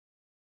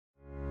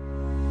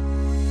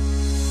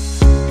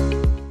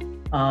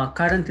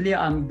Currently,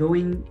 I'm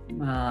doing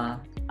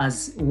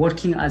as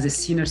working as a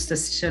senior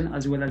statistician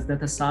as well as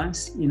data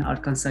science in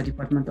Arkansas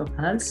Department of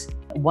Health.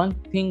 One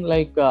thing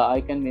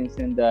I can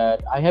mention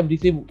that I have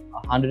received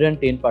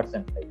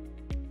 110%.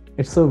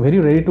 It's a very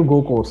ready to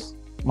go course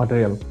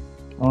material.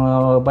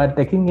 By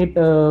taking it,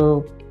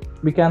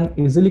 we can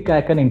easily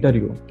crack an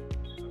interview.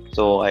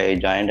 So I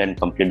joined and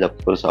completed the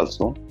course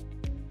also.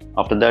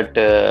 After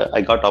that,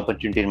 I got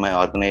opportunity in my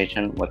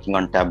organization working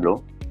on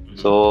Tableau.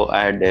 So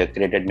I had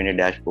created many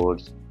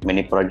dashboards,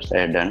 many projects I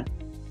had done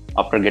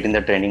after getting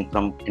the training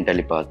from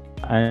Intellipaat.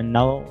 And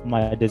now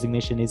my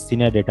designation is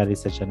Senior Data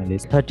Research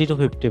Analyst, 30 to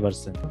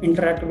 50%.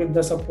 Interact with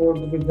the support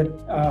with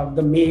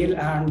the mail,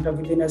 and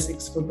within a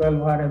 6 to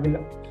 12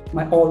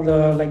 hour, all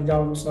the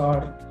doubts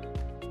or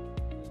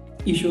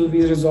issues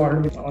we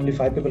resolved. Only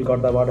 5 people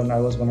got the award and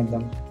I was one of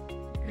them.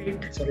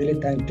 Great. So really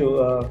thank to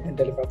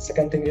Intellipaat.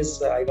 Second thing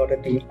is I got a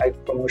team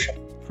promotion.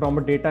 From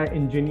a data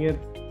engineer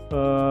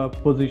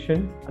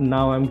position,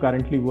 now I'm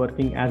currently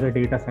working as a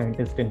data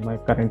scientist in my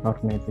current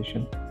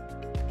organization.